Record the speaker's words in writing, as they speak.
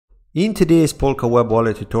In today's Polkadot Web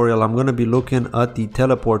Wallet tutorial, I'm going to be looking at the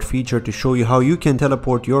teleport feature to show you how you can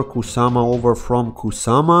teleport your kusama over from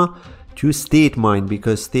kusama to Statemine,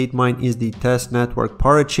 because Statemine is the test network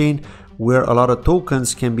parachain where a lot of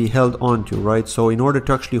tokens can be held onto, right? So in order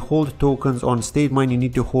to actually hold tokens on Statemine, you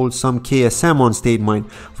need to hold some KSM on Statemine.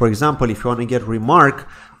 For example, if you want to get Remark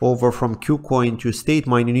over from KuCoin to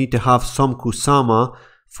Statemine, you need to have some kusama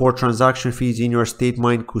for transaction fees in your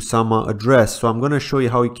Statemine kusama address. So I'm going to show you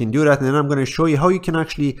how you can do that, and then I'm going to show you how you can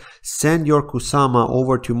actually send your kusama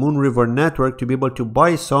over to Moonriver network to be able to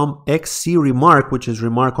buy some XC Remark, which is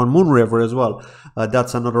Remark on Moonriver as well.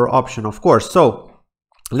 That's another option, of course. So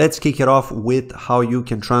let's kick it off with how you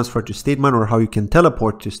can transfer to Statemine, or how you can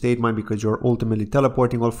teleport to Statemine, because you're ultimately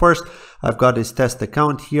teleporting. Well, first, I've got this test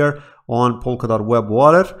account here on Polkadot Web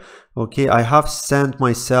Wallet. Okay, I have sent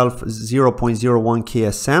myself 0.01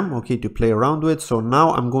 KSM, okay, to play around with. So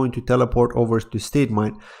now I'm going to teleport over to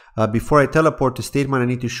Statemine. Before I teleport to Statemine, I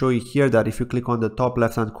need to show you here that if you click on the top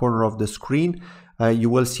left hand corner of the screen, you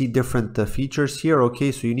will see different features here.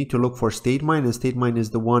 Okay, so you need to look for Statemine, and Statemine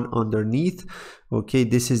is the one underneath. Okay,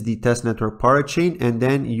 this is the test network parachain, and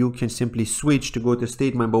then you can simply switch to go to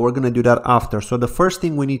Statemine, but we're going to do that after. So the first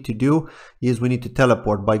thing we need to do is we need to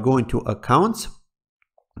teleport by going to accounts.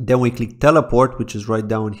 Then we click teleport, which is right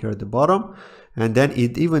down here at the bottom. And then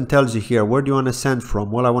it even tells you here, where do you want to send from?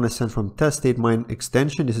 Well, I want to send from test Statemine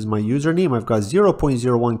extension. This is my username. I've got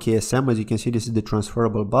 0.01 KSM. As you can see, this is the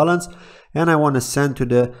transferable balance. And I want to send to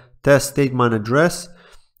the test Statemine address,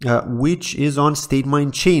 which is on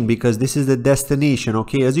Statemine chain, because this is the destination.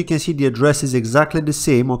 Okay, as you can see, the address is exactly the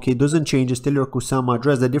same. Okay, it doesn't change. It's still your kusama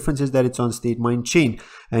address. The difference is that it's on Statemine chain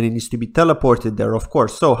and it needs to be teleported there, of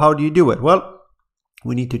course. So how do you do it? Well,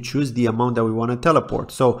 we need to choose the amount that we want to teleport.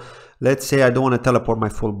 So let's say I don't want to teleport my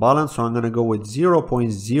full balance, so I'm going to go with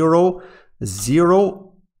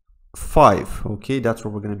 0.005. Okay, that's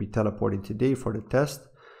what we're going to be teleporting today for the test.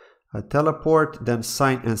 Teleport, then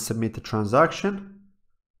sign and submit the transaction.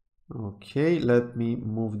 Okay, let me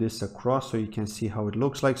move this across so you can see how it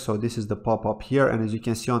looks like. So this is the pop-up here, and as you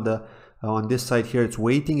can see on the on this side here, it's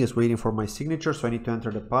waiting for my signature, so I need to enter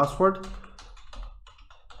the password.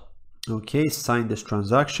 Okay, sign this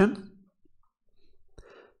transaction,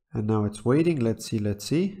 and now it's waiting. Let's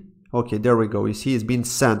see. Okay, there we go. You see, it's been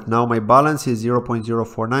sent. Now my balance is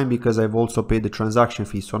 0.049 because I've also paid the transaction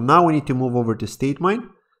fee. So now we need to move over to Statemine.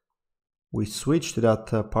 We switch to that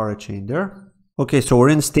parachain there. Okay, so we're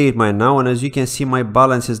in Statemine now, and as you can see, my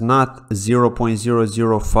balance is not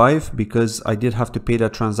 0.005 because I did have to pay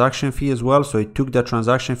that transaction fee as well. So it took that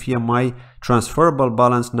transaction fee, and my transferable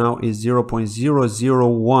balance now is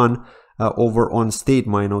 0.001 over on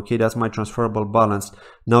Statemine. Okay, that's my transferable balance.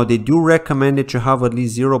 Now they do recommend that you have at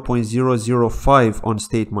least 0.005 on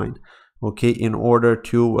Statemine. Okay, in order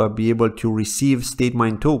to be able to receive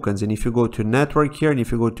Statemine tokens. And if you go to network here, and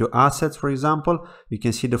if you go to assets, for example, you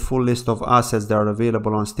can see the full list of assets that are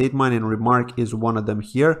available on Statemine, and Remark is one of them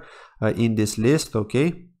here in this list.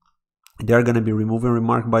 Okay, they're going to be removing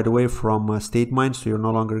Remark, by the way, from Statemine, so you're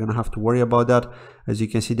no longer going to have to worry about that. As you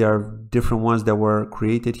can see, there are different ones that were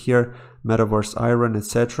created here, Metaverse Iron,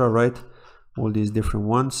 etc., right? All these different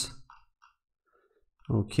ones.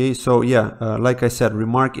 Okay, so yeah, like I said,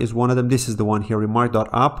 Remark is one of them. This is the one here,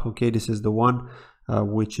 remark.app. Okay, this is the one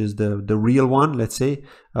which is the real one, let's say.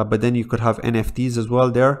 But then you could have NFTs as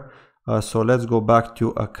well there. So let's go back to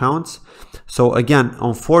accounts. So again,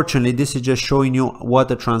 unfortunately, this is just showing you what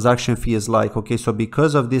the transaction fee is like. Okay, so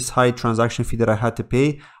because of this high transaction fee that I had to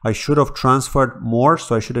pay, I should have transferred more.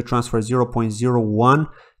 So I should have transferred 0.01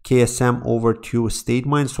 KSM over to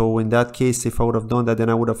Statemine. So in that case, if I would have done that, then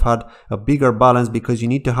I would have had a bigger balance, because you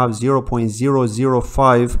need to have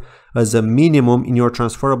 0.005 as a minimum in your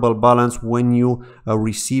transferable balance when you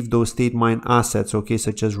receive those Statemine assets, okay,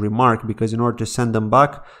 such as Remark, because in order to send them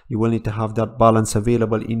back, you will need to have that balance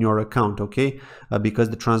available in your account. Okay, because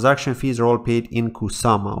the transaction fees are all paid in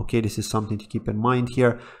kusama. Okay, this is something to keep in mind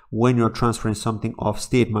here when you're transferring something off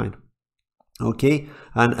Statemine. Okay,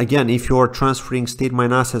 and again, if you're transferring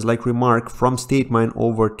Statemine assets like Remark from Statemine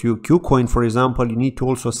over to KuCoin, for example, you need to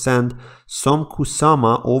also send some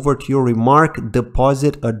kusama over to your Remark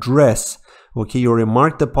deposit address. Okay, your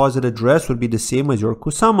Remark deposit address will be the same as your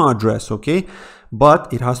kusama address. Okay,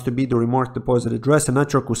 but it has to be the Remark deposit address and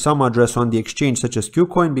not your kusama address on the exchange such as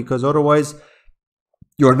KuCoin, because otherwise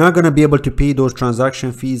you're not going to be able to pay those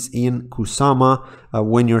transaction fees in kusama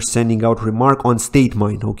when you're sending out Remark on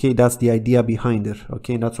Statemine. Okay, that's the idea behind it.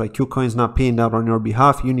 Okay, that's why KuCoin is not paying that on your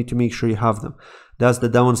behalf. You need to make sure you have them. That's the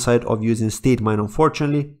downside of using Statemine,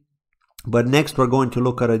 unfortunately. But next, we're going to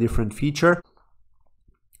look at a different feature.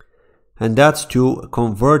 and that's to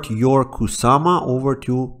convert your Kusama over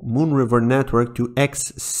to Moonriver network to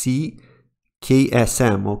XCKSM.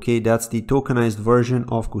 Okay, that's the tokenized version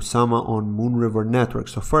of Kusama on Moonriver network.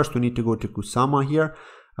 So first we need to go to Kusama here.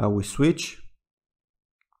 We switch.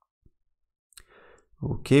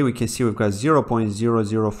 Okay, we can see we've got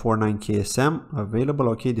 0.0049 KSM available.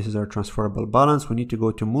 Okay, this is our transferable balance. We need to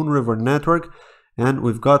go to Moonriver network, and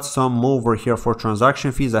we've got some over here for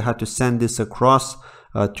transaction fees. I had to send this across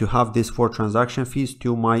to have this for transaction fees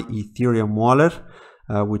to my Ethereum wallet,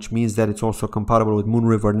 which means that it's also compatible with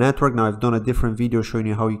Moonriver network. Now I've done a different video showing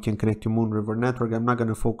you how you can connect to Moonriver network. I'm not going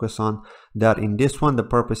to focus on that in this one. The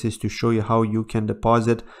purpose is to show you how you can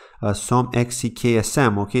deposit some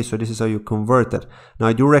XCKSM. Okay, so this is how you convert it. Now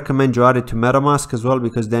I do recommend you add it to MetaMask as well,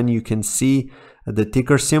 because then you can see the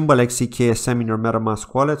ticker symbol XCKSM in your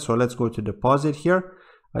MetaMask wallet. So let's go to deposit here.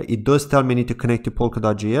 It does tell me I need to connect to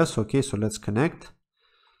Polkadot.js. Okay, so let's connect.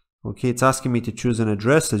 Okay, it's asking me to choose an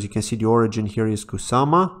address. As you can see, the origin here is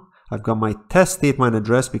Kusama. I've got my test Statemine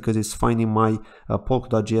address because it's finding my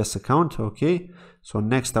Polkadot.js account. Okay, so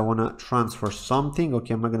next I want to transfer something.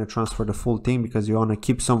 Okay, I'm not going to transfer the full thing because you want to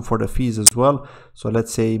keep some for the fees as well. So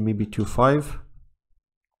let's say maybe 2.5.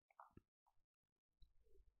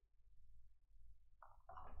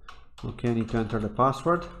 Okay, I need to enter the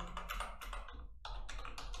password.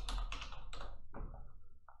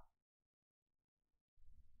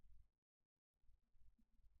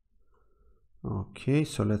 Okay,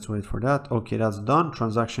 so let's wait for that. Okay, that's done.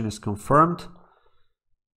 Transaction is confirmed.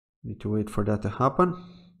 Need to wait for that to happen.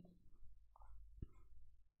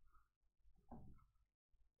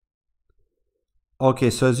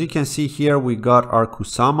 Okay, so as you can see here, we got our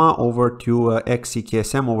Kusama over to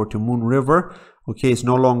XCKSM, over to Moonriver. Okay, it's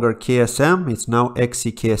no longer KSM, it's now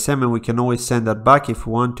XCKSM, and we can always send that back if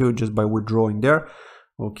we want to, just by withdrawing there.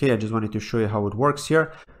 Okay, I just wanted to show you how it works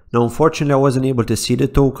here. Now, unfortunately, I wasn't able to see the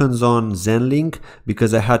tokens on Zenlink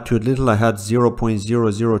because I had too little. I had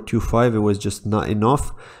 0.0025. It was just not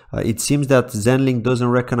enough. It seems that Zenlink doesn't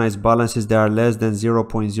recognize balances that are less than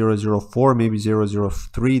 0.004, maybe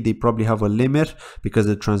 0.003. They probably have a limit because of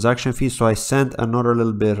the transaction fee. So I sent another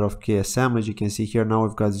little bit of KSM. As you can see here, now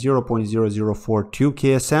we've got 0.0042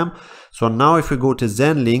 KSM. So now if we go to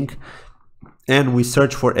Zenlink and we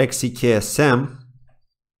search for XCKSM,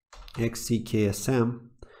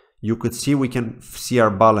 you could see we can see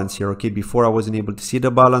our balance here. Okay, before I wasn't able to see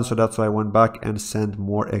the balance, so that's why I went back and sent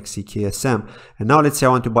more XCKSM. And now let's say I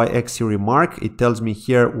want to buy XC Remark. It tells me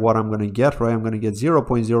here what I'm going to get, right? I'm going to get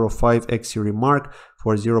 0.05 XC Remark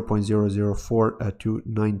for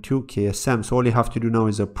 0.004292 KSM. So all you have to do now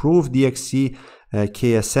is approve the XC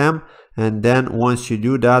KSM, and then once you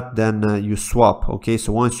do that, then you swap. Okay,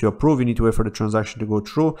 so once you approve, you need to wait for the transaction to go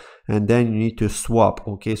through, and then you need to swap.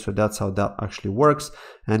 Okay, so that's how that actually works.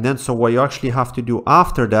 And then so what you actually have to do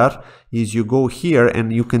after that is you go here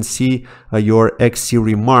and you can see your XC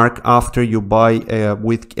Remark after you buy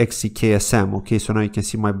with XCKSM. Okay, so now you can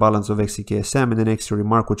see my balance of XCKSM, and then XC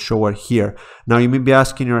Remark would show it here. Now you may be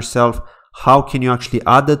asking yourself, how can you actually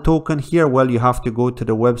add the token here? Well, you have to go to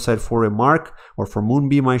the website for Remark, or for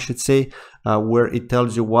Moonbeam, I should say, where it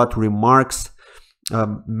tells you what Remark's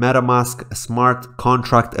MetaMask smart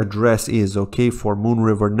contract address is, okay, for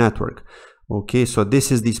Moonriver network. Okay, so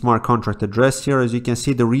this is the smart contract address here. As you can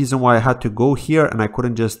see, the reason why I had to go here and I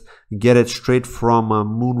couldn't just get it straight from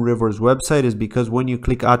Moonriver's website is because when you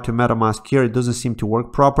click add to MetaMask here, it doesn't seem to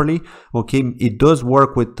work properly. Okay, it does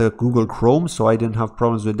work with Google Chrome, so I didn't have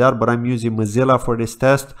problems with that, but I'm using Mozilla for this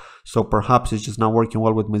test, so perhaps it's just not working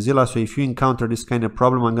well with Mozilla. So if you encounter this kind of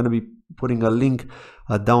problem, I'm going to be putting a link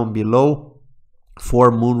down below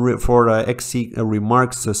for XC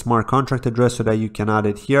Remarks smart contract address so that you can add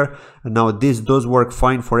it here. And now this does work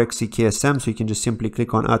fine for XCKSM, so you can just simply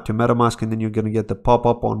click on add to MetaMask, and then you're going to get the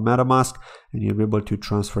pop-up on MetaMask and you'll be able to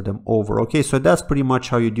transfer them over. Okay, so that's pretty much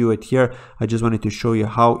how you do it here. I just wanted to show you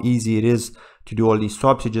how easy it is to do all these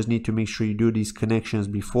swaps. You just need to make sure you do these connections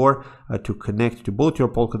before to connect to both your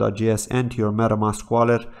Polkadot.js and to your MetaMask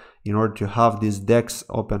wallet in order to have these DEX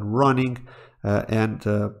up and running and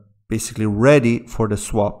basically ready for the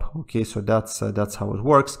swap. Okay, so that's how it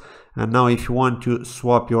works. And now if you want to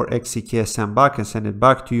swap your XCKSM back and send it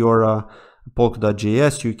back to your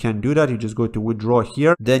Polkadot.js, you can do that. You just go to withdraw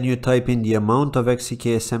here, then you type in the amount of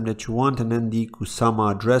XCKSM that you want and then the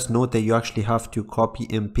Kusama address. Note that you actually have to copy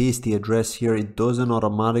and paste the address here. It doesn't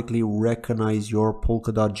automatically recognize your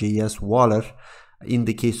Polkadot.js wallet in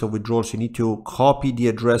the case of withdrawal, so you need to copy the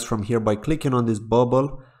address from here by clicking on this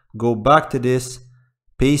bubble, go back to this,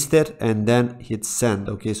 paste it, and then hit send.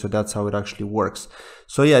 Okay, so that's how it actually works.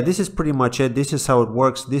 So yeah, this is pretty much it. This is how it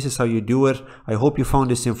works. This is how you do it. I hope you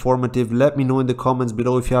found this informative. Let me know in the comments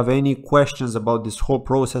below if you have any questions about this whole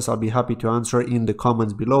process. I'll be happy to answer in the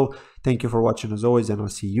comments below. Thank you for watching as always, and I'll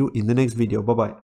see you in the next video. Bye bye.